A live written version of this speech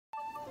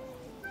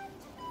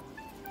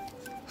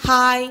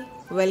Hi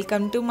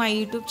welcome to my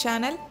YouTube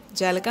channel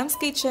జలకమ్స్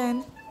kitchen.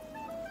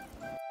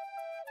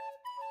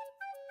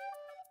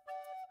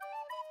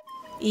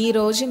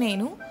 ఈరోజు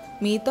నేను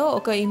మీతో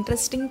ఒక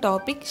ఇంట్రెస్టింగ్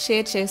టాపిక్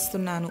షేర్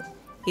చేస్తున్నాను.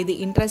 ఇది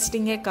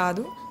ఇంట్రెస్టింగే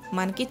కాదు,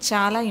 మనకి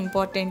చాలా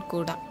ఇంపార్టెంట్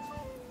కూడా.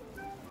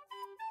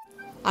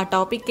 ఆ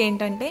టాపిక్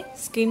ఏంటంటే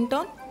skin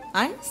tone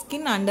and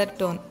skin under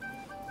tone.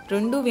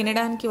 రెండు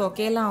వినడానికి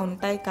ఒకేలా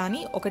ఉంటాయి,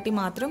 కానీ ఒకటి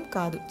మాత్రం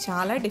కాదు,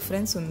 చాలా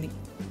డిఫరెన్స్ ఉంది.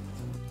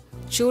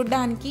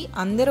 చూడ్డానికి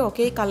అందరూ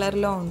ఒకే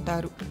కలర్లో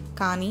ఉంటారు,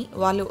 కానీ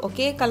వాళ్ళు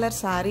ఒకే కలర్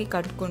శారీ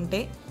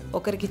కట్టుకుంటే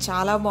ఒకరికి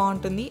చాలా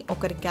బాగుంటుంది,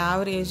 ఒకరికి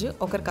యావరేజ్,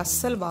 ఒకరికి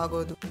అస్సలు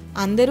బాగోదు.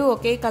 అందరూ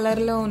ఒకే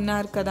కలర్లో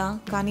ఉన్నారు కదా,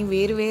 కానీ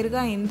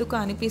వేరువేరుగా ఎందుకు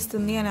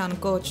అనిపిస్తుంది అని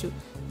అనుకోవచ్చు.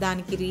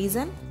 దానికి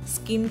reason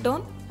skin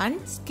tone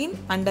and skin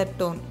under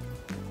tone.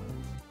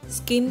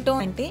 Skin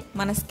tone అంటే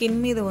మన స్కిన్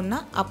మీద ఉన్న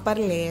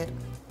అప్పర్ లేయర్.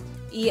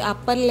 ఈ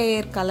అప్పర్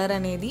లేయర్ కలర్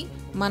అనేది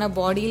మన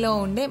బాడీలో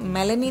ఉండే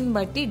మెలనిన్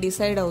బట్టి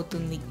డిసైడ్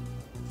అవుతుంది.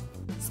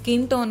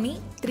 స్కిన్ టోన్ని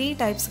 3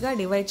 టైప్స్గా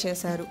డివైడ్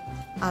చేశారు.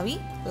 అవి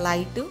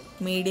లైట్,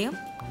 మీడియం,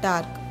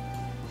 డార్క్.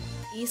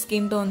 ఈ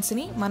స్కిన్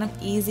టోన్స్ని మనం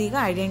ఈజీగా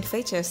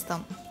ఐడెంటిఫై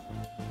చేస్తాం.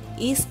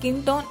 ఈ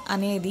స్కిన్ టోన్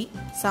అనేది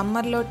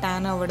సమ్మర్లో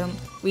ట్యాన్ అవ్వడం,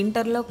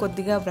 వింటర్లో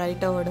కొద్దిగా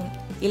బ్రైట్ అవ్వడం,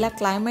 ఇలా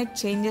క్లైమేట్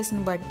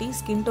చేంజెస్ని బట్టి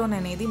స్కిన్ టోన్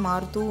అనేది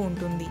మారుతూ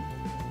ఉంటుంది.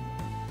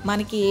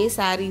 మనకి ఏ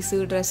శారీస్,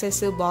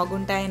 డ్రెస్సెస్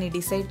బాగుంటాయని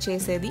డిసైడ్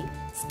చేసేది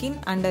స్కిన్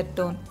అండర్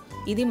టోన్.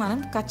 ఇది మనం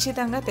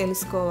ఖచ్చితంగా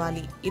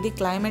తెలుసుకోవాలి. ఇది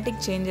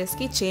క్లైమాటిక్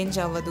చేంజెస్కి చేంజ్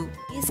అవ్వదు.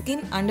 ఈ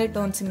స్కిన్ అండర్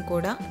టోన్స్ని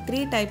కూడా 3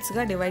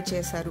 టైప్స్గా డివైడ్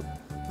చేశారు.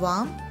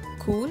 వామ్,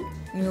 కూల్,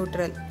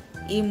 న్యూట్రల్.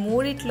 ఈ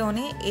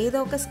మూడిట్లోనే ఏదో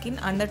ఒక స్కిన్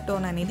అండర్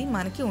టోన్ అనేది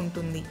మనకి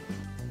ఉంటుంది.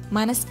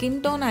 మన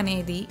స్కిన్ టోన్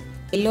అనేది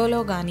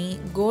ఎల్లోలో కానీ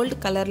గోల్డ్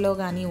కలర్లో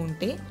కానీ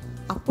ఉంటే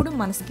అప్పుడు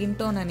మన స్కిన్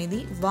టోన్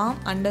అనేది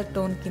వామ్ అండర్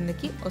టోన్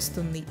కిందకి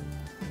వస్తుంది.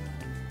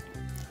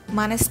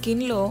 మన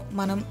స్కిన్లో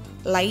మనం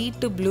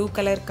లైట్ బ్లూ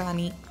కలర్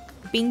కానీ,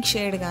 పింక్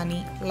షేడ్ కానీ,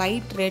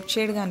 లైట్ రెడ్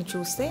షేడ్ కానీ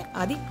చూస్తే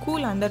అది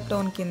కూల్ అండర్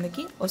టోన్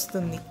కిందకి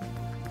వస్తుంది.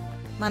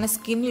 మన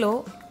స్కిన్లో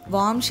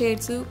వామ్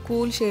షేడ్స్,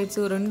 కూల్ షేడ్స్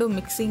రెండు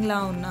మిక్సింగ్లా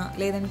ఉన్నా,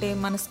 లేదంటే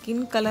మన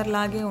స్కిన్ కలర్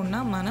లాగే ఉన్నా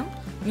మనం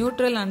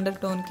న్యూట్రల్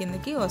అండర్ టోన్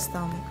కిందకి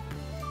వస్తాము.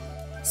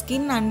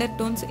 స్కిన్ అండర్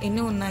టోన్స్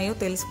ఎన్ని ఉన్నాయో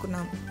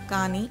తెలుసుకున్నాం,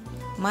 కానీ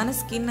మన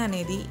స్కిన్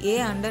అనేది ఏ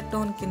అండర్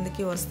టోన్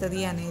కిందకి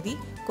వస్తుంది అనేది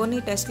కొన్ని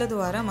టెస్ట్ల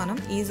ద్వారా మనం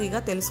ఈజీగా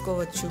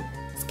తెలుసుకోవచ్చు.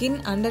 స్కిన్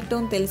అండర్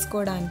టోన్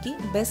తెలుసుకోవడానికి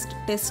బెస్ట్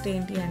టెస్ట్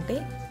ఏంటి అంటే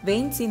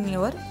వెయిన్స్ ఇన్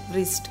యువర్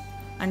రిస్ట్.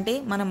 అంటే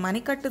మన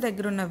మణికట్టు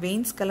దగ్గర ఉన్న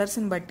వెయిన్స్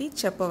కలర్స్ని బట్టి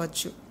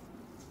చెప్పవచ్చు.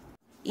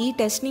 ఈ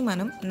టెస్ట్ని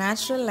మనం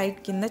న్యాచురల్ లైట్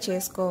కింద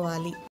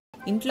చేసుకోవాలి.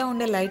 ఇంట్లో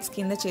ఉండే లైట్స్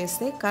కింద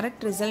చేస్తే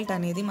కరెక్ట్ రిజల్ట్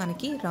అనేది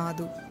మనకి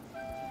రాదు.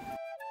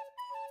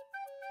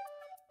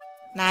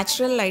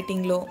 న్యాచురల్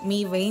లైటింగ్లో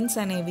మీ వెయిన్స్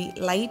అనేవి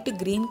లైట్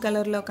గ్రీన్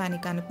కలర్లో కానీ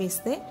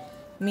కనిపిస్తే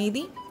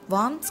మీది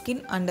వామ్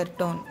స్కిన్ అండర్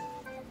టోన్.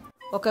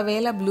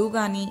 ఒకవేళ బ్లూ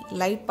కానీ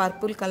లైట్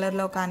పర్పుల్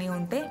కలర్లో కానీ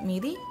ఉంటే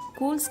మీది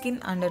కూల్ స్కిన్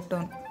అండర్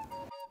టోన్.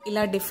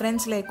 ఇలా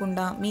డిఫరెన్స్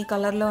లేకుండా మీ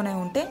కలర్లోనే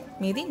ఉంటే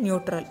మీది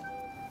న్యూట్రల్.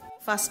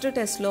 ఫస్ట్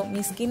టెస్ట్లో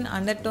మీ స్కిన్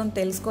అండర్ టోన్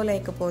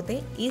తెలుసుకోలేకపోతే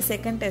ఈ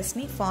సెకండ్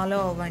టెస్ట్ని ఫాలో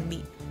అవ్వండి.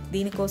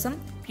 దీనికోసం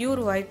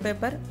pure white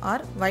paper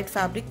are white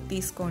fabric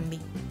తీసుకోండి.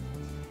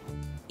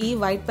 ఈ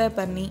వైట్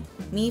పేపర్ని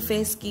మీ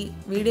ఫేస్కి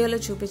వీడియోలో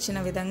చూపించిన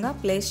విధంగా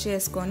ప్లేస్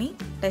చేసుకొని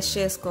టెస్ట్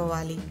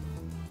చేసుకోవాలి.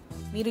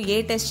 మీరు ఏ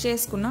టెస్ట్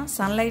చేసుకున్నా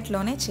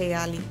సన్లైట్లోనే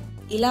చేయాలి.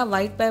 ఇలా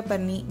వైట్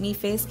పేపర్ని మీ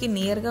ఫేస్కి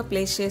నియర్గా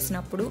ప్లేస్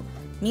చేసినప్పుడు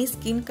మీ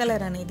స్కిన్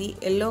కలర్ అనేది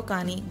ఎల్లో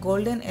కానీ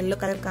గోల్డెన్ ఎల్లో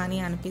కలర్ కానీ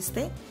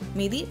అనిపిస్తే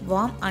మీది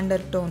వామ్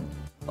అండర్ టోన్.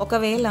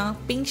 ఒకవేళ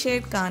పింక్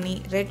షేడ్ కానీ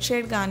రెడ్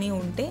షేడ్ కానీ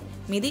ఉంటే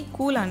మీది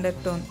cool under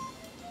tone.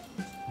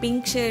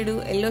 Pink shade,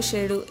 yellow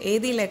shade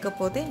ఏది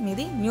లేకపోతే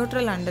మీది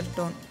న్యూట్రల్ అండర్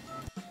టోన్.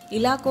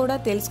 ఇలా కూడా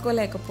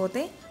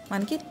తెలుసుకోలేకపోతే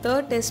మనకి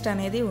థర్డ్ టెస్ట్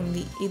అనేది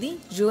ఉంది. ఇది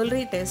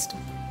జ్యువెలరీ టెస్ట్.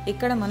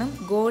 ఇక్కడ మనం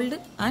గోల్డ్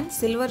అండ్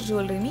సిల్వర్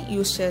జ్యువెలరీని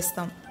యూజ్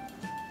చేస్తాం.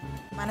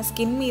 మన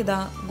స్కిన్ మీద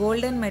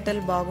గోల్డెన్ మెటల్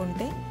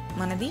బాగుంటే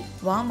మనది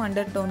వామ్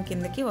అండర్ టోన్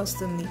కిందకి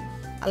వస్తుంది.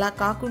 అలా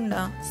కాకుండా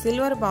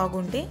సిల్వర్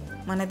బాగుంటే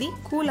మనది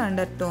cool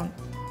under tone.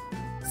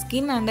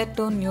 Skin under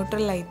tone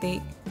neutral అయితే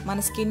మన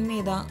స్కిన్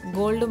మీద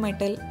గోల్డ్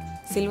మెటల్,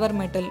 సిల్వర్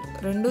మెటల్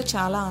రెండు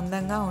చాలా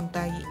అందంగా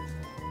ఉంటాయి.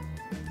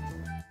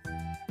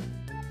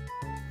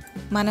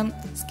 మనం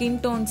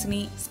స్కిన్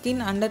టోన్స్ని,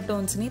 స్కిన్ అండర్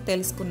టోన్స్ని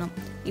తెలుసుకున్నాం.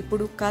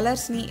 ఇప్పుడు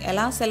కలర్స్ని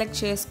ఎలా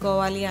సెలెక్ట్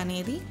చేసుకోవాలి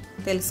అనేది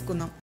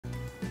తెలుసుకుందాం.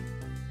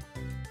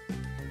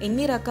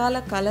 ఎన్ని రకాల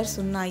కలర్స్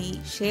ఉన్నాయి,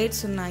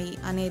 షేడ్స్ ఉన్నాయి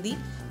అనేది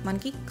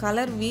మనకి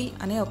కలర్ వీల్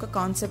అనే ఒక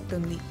కాన్సెప్ట్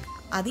ఉంది.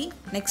 అది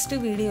నెక్స్ట్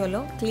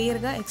వీడియోలో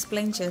క్లియర్గా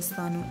ఎక్స్ప్లెయిన్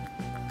చేస్తాను.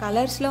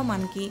 కలర్స్లో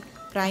మనకి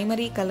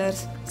primary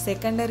colours,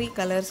 secondary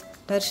colours,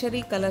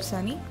 tertiary colours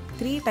అని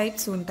 3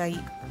 టైప్స్ ఉంటాయి.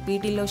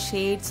 వీటిలో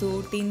షేడ్స్,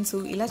 టిన్స్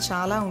ఇలా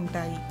చాలా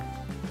ఉంటాయి.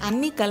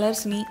 అన్ని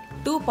కలర్స్ని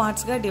 2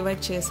 పార్ట్స్గా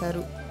డివైడ్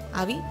చేశారు.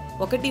 అవి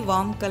ఒకటి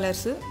వామ్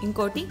కలర్స్,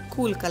 ఇంకోటి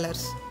కూల్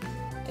కలర్స్.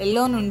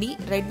 ఎల్లో నుండి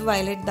రెడ్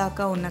వైలెట్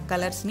దాకా ఉన్న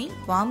కలర్స్ని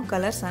వామ్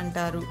కలర్స్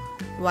అంటారు.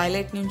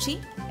 వైలెట్ నుంచి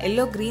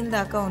ఎల్లో గ్రీన్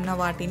దాకా ఉన్న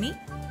వాటిని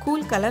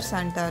కూల్ కలర్స్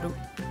అంటారు.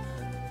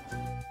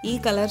 ఈ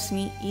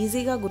కలర్స్ని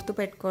ఈజీగా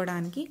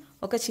గుర్తుపెట్టుకోవడానికి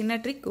ఒక చిన్న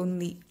ట్రిక్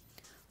ఉంది.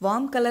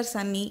 వామ్ కలర్స్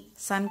అన్నీ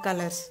సన్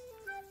కలర్స్,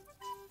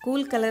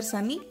 కూల్ కలర్స్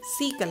అన్నీ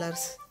సీ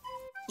కలర్స్.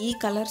 ఈ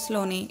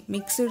కలర్స్లోనే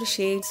మిక్స్డ్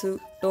షేడ్స్,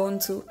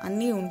 టోన్స్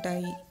అన్నీ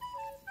ఉంటాయి.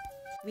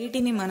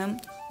 వీటిని మనం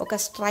ఒక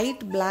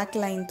స్ట్రైట్ బ్లాక్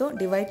లైన్తో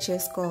డివైడ్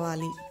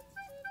చేసుకోవాలి.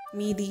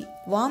 మీది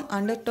వామ్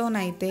అండర్టోన్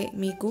అయితే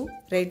మీకు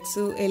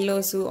రెడ్స్,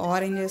 ఎల్లోస్,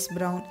 ఆరెంజెస్,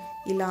 బ్రౌన్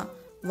ఇలా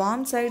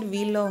వామ్ సైడ్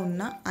వీల్లో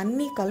ఉన్న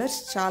అన్ని కలర్స్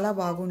చాలా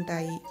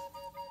బాగుంటాయి.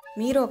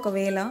 మీరు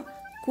ఒకవేళ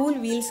కూల్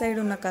వీల్ సైడ్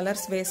ఉన్న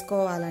కలర్స్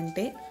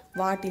వేసుకోవాలంటే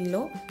వాటిల్లో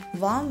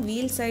వామ్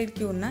వీల్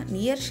సైడ్కి ఉన్న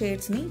నియర్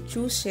షేడ్స్ని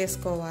చూస్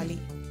చేసుకోవాలి.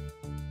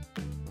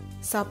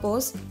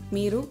 సపోజ్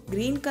మీరు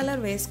గ్రీన్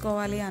కలర్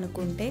వేసుకోవాలి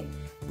అనుకుంటే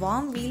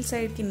వామ్ వీల్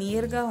సైడ్కి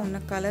నియర్గా ఉన్న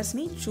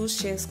కలర్స్ని చూస్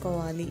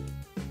చేసుకోవాలి.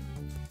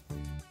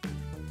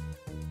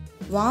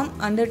 వామ్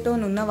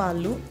అండర్టోన్ ఉన్న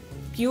వాళ్ళు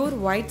ప్యూర్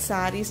వైట్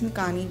శారీస్ని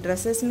కానీ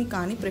డ్రెస్సెస్ని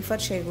కానీ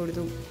ప్రిఫర్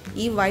చేయకూడదు.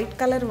 ఈ వైట్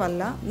కలర్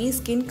వల్ల మీ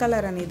స్కిన్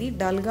కలర్ అనేది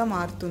డల్గా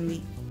మారుతుంది.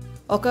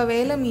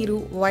 ఒకవేళ మీరు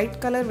వైట్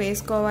కలర్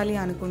వేసుకోవాలి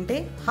అనుకుంటే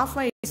హాఫ్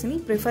వైట్స్ని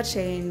ప్రిఫర్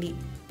చేయండి.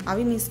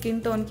 అవి మీ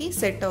స్కిన్ టోన్కి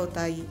సెట్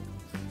అవుతాయి.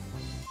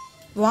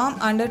 వామ్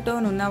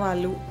అండర్టోన్ ఉన్న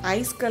వాళ్ళు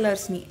ఐస్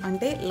కలర్స్ని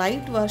అంటే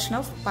లైట్ వర్షన్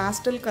ఆఫ్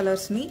పాస్టల్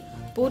కలర్స్ని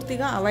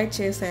పూర్తిగా అవాయిడ్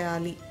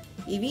చేసేయాలి.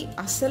 ఇవి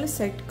అస్సలు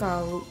సెట్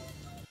కావు.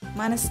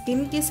 మన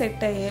స్కిన్కి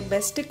సెట్ అయ్యే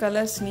బెస్ట్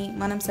కలర్స్ని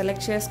మనం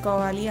సెలెక్ట్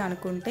చేసుకోవాలి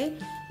అనుకుంటే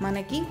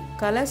మనకి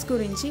కలర్స్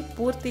గురించి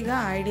పూర్తిగా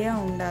ఐడియా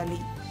ఉండాలి.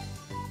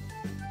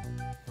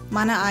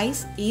 మన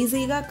ఐస్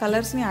ఈజీగా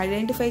కలర్స్ని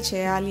ఐడెంటిఫై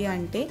చేయాలి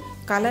అంటే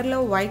కలర్లో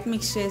వైట్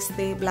మిక్స్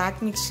చేస్తే, బ్లాక్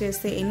మిక్స్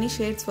చేస్తే ఎన్ని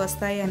షేడ్స్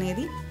వస్తాయి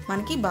అనేది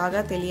మనకి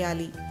బాగా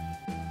తెలియాలి.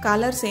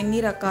 కలర్స్ ఎన్ని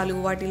రకాలు,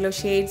 వాటిలో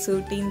షేడ్స్,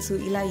 టిన్స్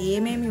ఇలా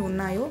ఏమేమి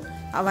ఉన్నాయో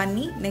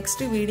అవన్నీ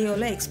నెక్స్ట్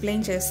వీడియోలో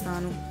ఎక్స్ప్లెయిన్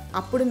చేస్తాను.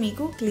 అప్పుడు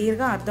మీకు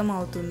క్లియర్గా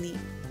అర్థమవుతుంది.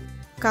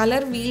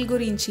 కలర్ వీల్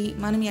గురించి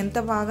మనం ఎంత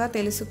బాగా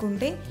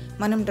తెలుసుకుంటే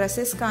మనం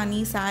డ్రెస్సెస్ కానీ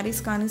శారీస్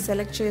కానీ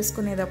సెలెక్ట్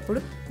చేసుకునేటప్పుడు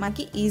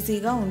మనకి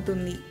ఈజీగా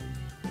ఉంటుంది.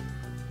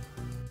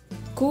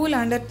 కూల్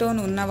అండర్టోన్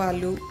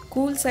ఉన్నవాళ్ళు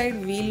కూల్ సైడ్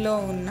వీల్లో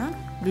ఉన్న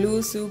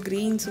బ్లూస్,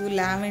 గ్రీన్స్,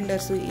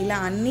 లావెండర్స్ ఇలా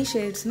అన్ని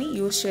షేడ్స్ని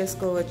యూజ్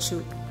చేసుకోవచ్చు.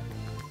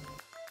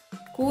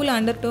 కూల్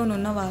అండర్టోన్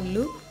ఉన్న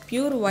వాళ్ళు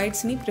ప్యూర్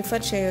వైట్స్ని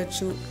ప్రిఫర్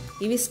చేయొచ్చు.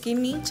 ఇవి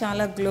స్కిన్ని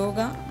చాలా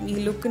గ్లోగా, మీ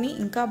లుక్ని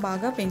ఇంకా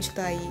బాగా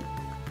పెంచుతాయి.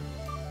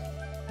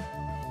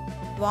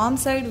 వామ్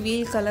సైడ్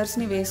వీల్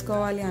కలర్స్ని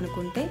వేసుకోవాలి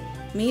అనుకుంటే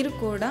మీరు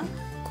కూడా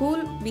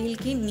కూల్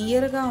వీల్కి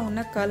నియర్గా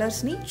ఉన్న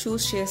కలర్స్ని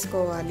చూస్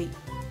చేసుకోవాలి.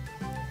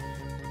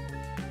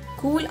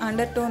 కూల్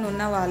అండర్టోన్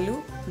ఉన్న వాళ్ళు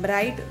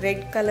bright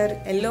red colour,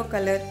 yellow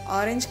colour,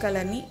 orange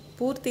కలర్ని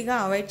పూర్తిగా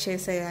అవాయిడ్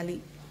చేసేయాలి.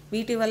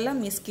 వీటి వల్ల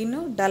మీ స్కిన్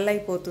డల్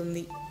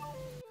అయిపోతుంది.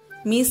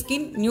 మీ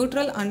స్కిన్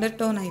న్యూట్రల్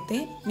అండర్టోన్ అయితే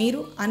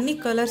మీరు అన్ని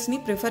కలర్స్ని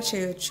ప్రిఫర్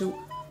చేయొచ్చు.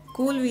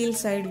 కూల్ వీల్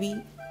సైడ్వి,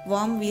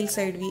 వామ్ వీల్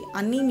సైడ్వి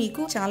అన్నీ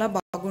మీకు చాలా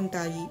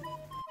బాగుంటాయి.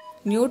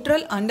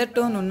 న్యూట్రల్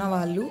అండర్టోన్ ఉన్న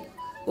వాళ్ళు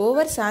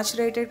ఓవర్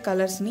సాచురేటెడ్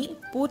కలర్స్ని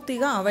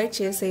పూర్తిగా అవాయిడ్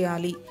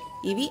చేసేయాలి.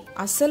 ఇవి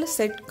అస్సలు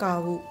సెట్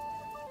కావు.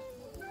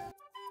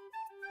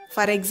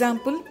 For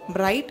example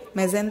bright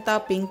magenta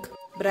pink,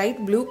 bright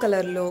blue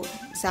కలర్లో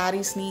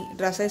శారీస్ని,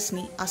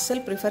 డ్రెస్సెస్ని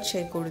అస్సలు ప్రిఫర్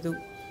చేయకూడదు.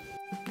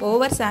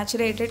 ఓవర్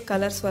సాచురేటెడ్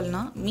కలర్స్ వలన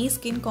మీ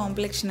స్కిన్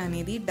కాంప్లెక్షన్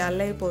అనేది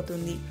డల్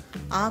అయిపోతుంది.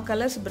 ఆ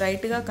కలర్స్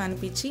బ్రైట్గా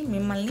కనిపించి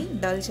మిమ్మల్ని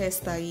డల్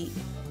చేస్తాయి.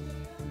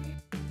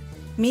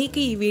 మీకు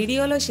ఈ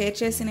వీడియోలో షేర్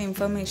చేసిన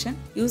ఇన్ఫర్మేషన్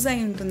యూజ్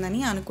అయి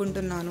ఉంటుందని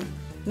అనుకుంటున్నాను.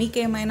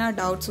 మీకేమైనా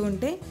డౌట్స్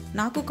ఉంటే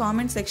నాకు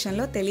కామెంట్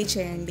సెక్షన్లో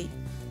తెలియచేయండి.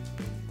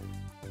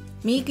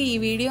 మీకు ఈ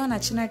వీడియో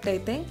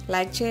నచ్చినట్టయితే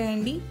లైక్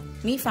చేయండి.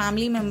 మీ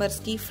ఫ్యామిలీ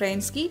మెంబర్స్కి,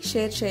 ఫ్రెండ్స్కి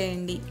షేర్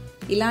చేయండి.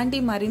 ఇలాంటి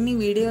మరిన్ని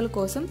వీడియోల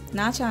కోసం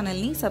నా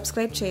ఛానల్ని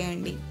సబ్స్క్రైబ్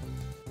చేయండి.